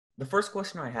The first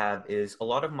question I have is a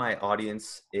lot of my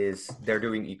audience is they're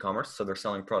doing e-commerce, so they're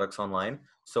selling products online.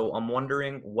 So I'm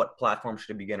wondering what platform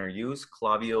should a beginner use?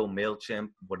 Klaviyo, MailChimp,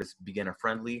 what is beginner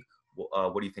friendly?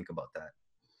 What do you think about that?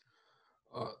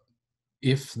 Uh,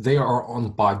 if they are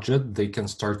on budget, they can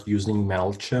start using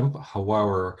MailChimp.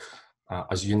 However,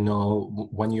 as you know,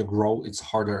 when you grow, it's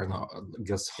harder and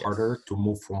gets Yes. harder to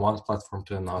move from one platform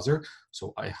to another.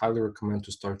 So I highly recommend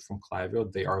to start from Klaviyo.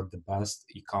 They are the best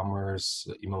e-commerce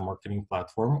email marketing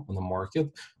platform on the market.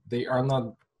 They are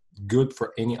not good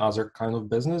for any other kind of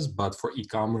business, but for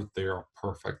e-commerce, they are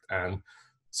perfect. And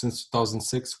since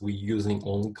 2006, we're using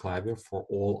only Klaviyo for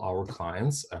all our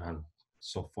clients, and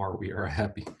so far we are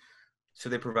happy. So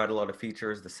they provide a lot of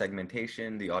features, the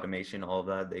segmentation, the automation, all of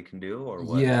that they can do, or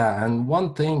what? Yeah, and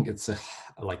one thing, it's a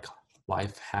like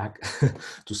life hack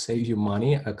to save you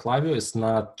money. A Klaviyo is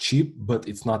not cheap, but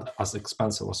it's not as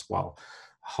expensive as well.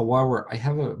 However, I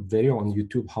have a video on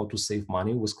YouTube how to save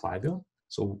money with Klaviyo.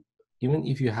 So even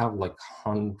if you have like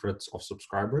hundreds of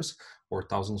subscribers or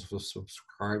thousands of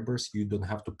subscribers, you don't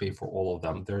have to pay for all of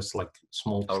them. There's like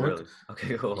small Oh, trick. really?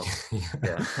 Okay, cool. Yeah.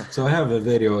 Yeah. So I have a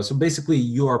video. So basically,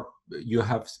 you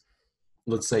have,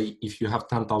 let's say if you have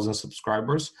 10,000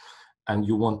 subscribers and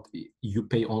you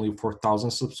pay only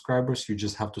 4,000 subscribers, you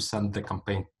just have to send the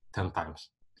campaign 10 times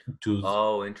to.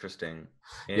 Oh, interesting.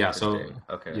 Yeah, so Interesting.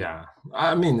 Okay. yeah,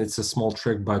 I mean it's a small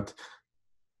trick, but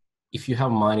if you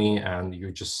have money and you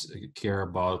just care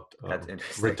about That's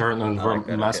interesting. return on I like that.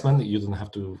 Okay, investment, you don't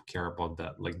have to care about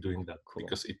that, like doing that, cool.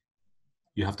 because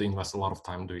you have to invest a lot of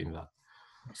time doing that.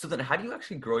 So then how do you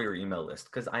actually grow your email list?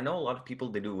 Because I know a lot of people,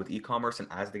 they do it with e-commerce, and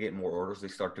as they get more orders, they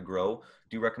start to grow.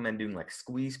 Do you recommend doing like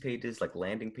squeeze pages, like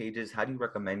landing pages? How do you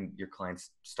recommend your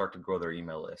clients start to grow their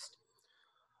email list?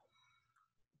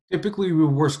 Typically, we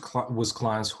work with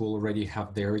clients who already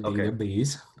have their Okay.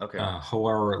 database. Okay.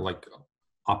 However, like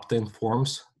opt-in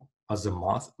forms as a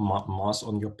must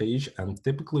on your page, and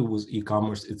typically with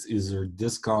e-commerce, it's either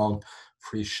discount,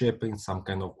 free shipping, some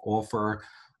kind of offer.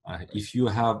 If you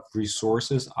have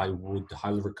resources, I would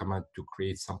highly recommend to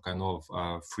create some kind of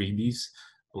freebies,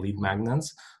 lead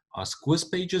magnets. Squeeze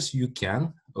pages, you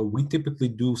can. We typically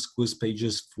do squeeze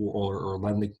pages for or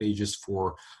landing pages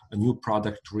for new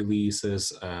product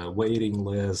releases, waiting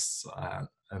lists,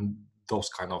 and those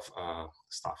kind of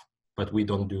stuff. But we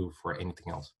don't do for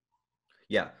anything else.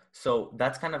 Yeah. So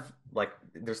that's kind of like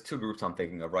there's two groups I'm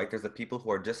thinking of, right? There's the people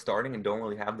who are just starting and don't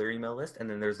really have their email list, and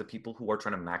then there's the people who are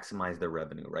trying to maximize their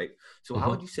revenue, right? So how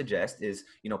would Mhm. you suggest is,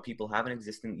 people have an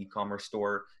existing e-commerce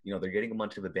store, they're getting a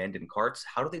bunch of abandoned carts.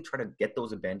 How do they try to get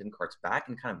those abandoned carts back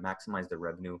and kind of maximize their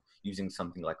revenue using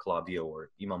something like Klaviyo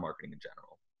or email marketing in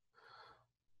general?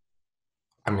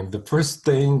 I mean, the first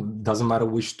thing, doesn't matter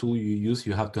which tool you use,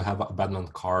 you have to have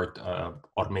abandoned cart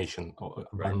automation or Right.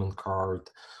 abandoned cart.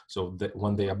 So that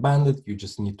when they abandon, you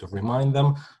just need to remind them,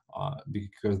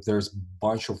 because there's a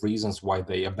bunch of reasons why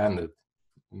they abandoned.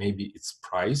 Maybe it's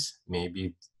price,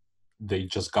 maybe they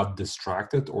just got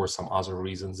distracted, or some other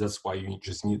reasons. That's why you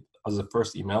just need, as a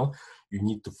first email, you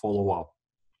need to follow up.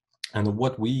 And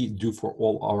what we do for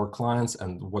all our clients,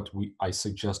 and what I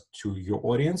suggest to your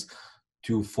audience,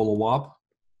 to follow up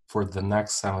for the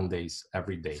next 7 days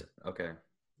every day. Okay.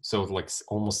 So like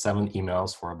almost 7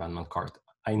 emails for abandoned cart.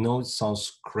 I know it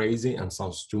sounds crazy and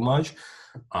sounds too much,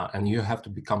 and you have to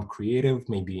become creative.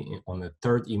 Maybe on the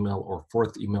third email or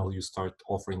fourth email, you start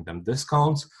offering them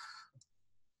discounts.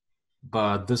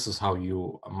 But this is how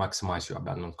you maximize your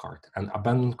abandoned cart. And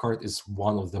abandoned cart is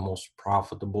one of the most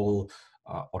profitable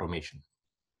automation.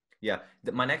 Yeah.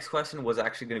 My next question was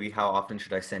actually going to be how often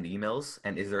should I send emails?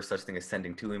 And is there such thing as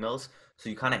sending two emails? So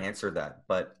you kind of answered that.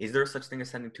 But is there such thing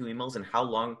as sending two emails? And how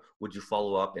long would you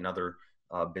follow up in other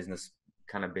business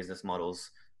models?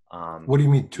 What do you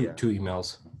mean Yeah. two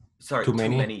emails? Sorry, Too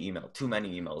many? too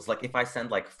many emails. Like if I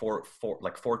send like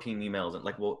like 14 emails, and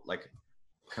like, well, like,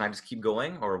 can I just keep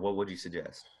going, or what would you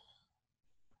suggest?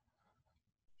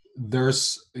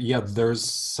 There's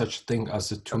such thing as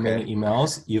a too many Okay.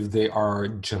 emails if they are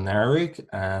generic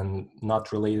and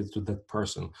not related to that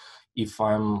person. If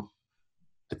I'm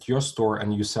at your store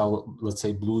and you sell, let's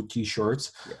say, blue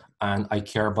t-shirts, Yeah. and I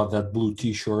care about that blue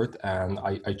t-shirt, and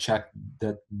I check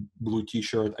that blue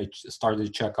t-shirt,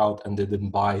 started checkout and didn't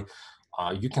buy,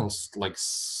 you can send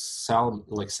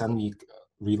me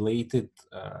related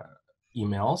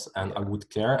emails, and I Yeah. would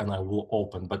care and I will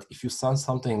open. But if you send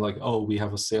something like, oh, we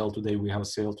have a sale today, we have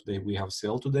a sale today, we have a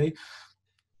sale today,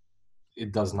 it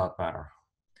does not matter.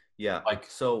 Yeah. Like,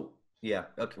 So yeah.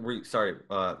 Okay. Sorry,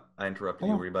 I interrupted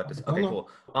you. Were no, you about to? no, Okay, no. cool.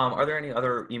 Are there any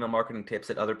other email marketing tips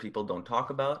that other people don't talk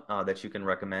about that you can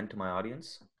recommend to my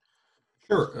audience?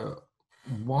 Sure.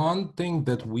 One thing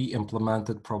that we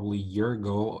implemented probably a year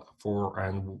ago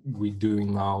and we're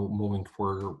doing now moving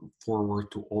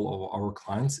forward to all of our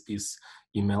clients is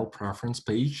email preference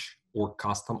page or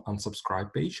custom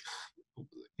unsubscribe page.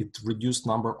 It reduced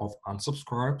number of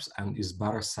unsubscribes and is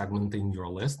better segmenting your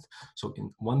list. So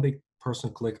when the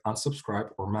person click unsubscribe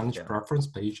or manage Yeah. preference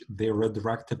page, they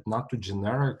redirected not to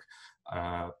generic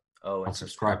Oh, interesting.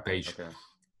 unsubscribe page. Okay.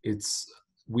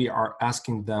 We are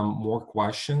asking them more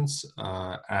questions,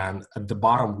 and at the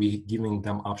bottom we giving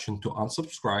them option to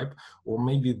unsubscribe, or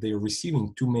maybe they're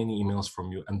receiving too many emails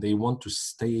from you and they want to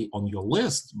stay on your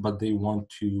list but they want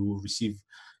to receive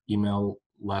email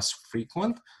less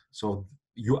frequent. So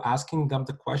you asking them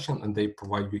the question and they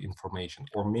provide you information.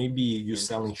 Or maybe you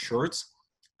selling Interesting. shirts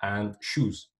and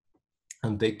shoes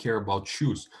and they care about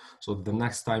shoes, so the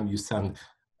next time you send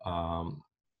a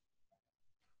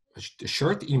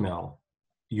shirt email,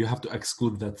 you have to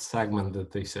exclude that segment that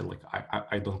they say like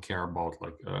I don't care about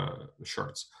like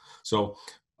shirts. So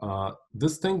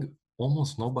this thing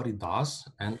almost nobody does,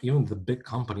 and even the big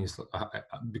companies,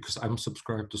 because I'm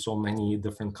subscribed to so many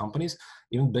different companies,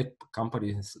 even big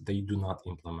companies, they do not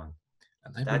implement.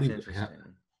 And I That's believe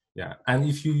interesting. yeah, and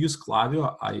if you use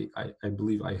Klaviyo, I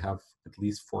believe I have at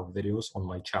least 4 videos on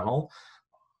my channel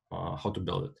how to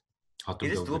build it, how to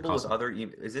Is this build the doable with custom. other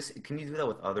is this can you do that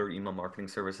with other email marketing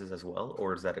services as well,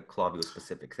 or is that a Klaviyo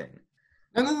specific thing?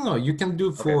 No. You can do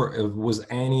Okay. for with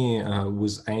any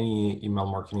email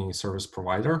marketing service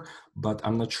provider, but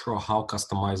I'm not sure how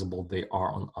customizable they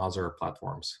are on other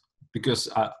platforms, because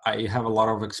I have a lot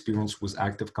of experience with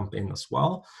ActiveCampaign as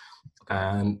well, Okay.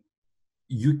 and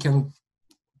you can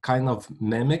kind of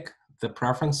mimic the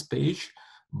preference page,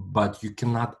 but you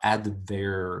cannot add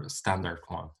their standard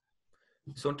one.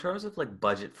 So in terms of like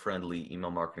budget-friendly email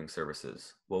marketing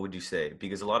services, what would you say?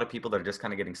 Because a lot of people that are just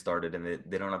kind of getting started and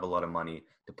they don't have a lot of money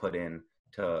to put in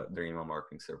to their email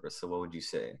marketing service. So what would you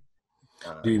say? Do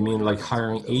you What would mean you like recommend someone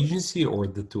hiring to go with? agency or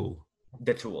the tool?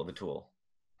 The tool.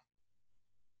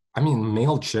 I mean,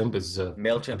 MailChimp is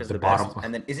MailChimp at is the the best. bottom.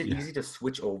 And then is it Yeah. easy to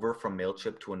switch over from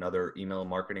MailChimp to another email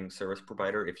marketing service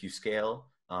provider if you scale?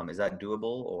 Is that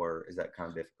doable or is that kind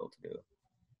of difficult to do?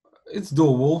 It's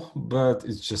doable, but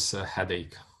it's just a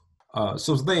headache.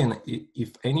 So then, if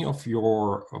any of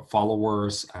your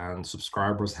followers and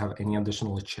subscribers have any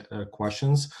additional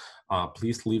questions,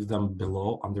 please leave them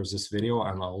below under this video,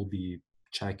 and I'll be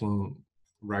checking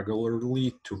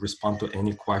regularly to respond to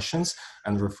any questions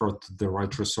and refer to the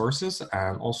right resources.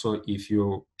 And also, if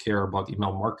you care about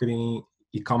email marketing,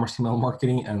 e-commerce email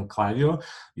marketing, and Klaviyo,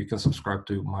 you can subscribe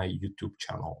to my YouTube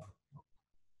channel.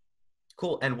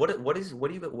 Cool. And what do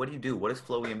you do? What does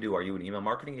FlowEM do? Are you an email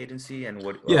marketing agency? And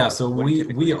Yeah, so what do you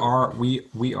typically do?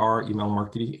 we are email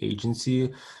marketing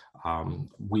agency.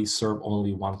 We serve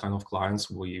only one kind of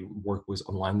clients. We work with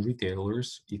online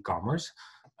retailers, e-commerce,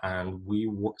 and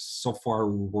so far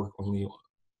we work only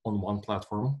on one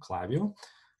platform, Klaviyo.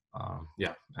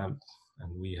 Yeah, and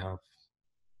we have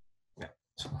yeah.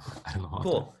 So I don't know how to.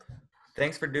 Cool.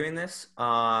 Thanks for doing this.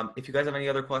 If you guys have any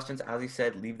other questions, as he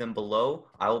said, leave them below.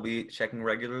 I will be checking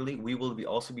regularly. We will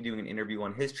also be doing an interview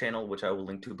on his channel, which I will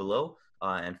link to below,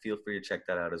 and feel free to check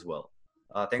that out as well.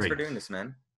 Thanks for Great, doing this,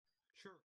 man.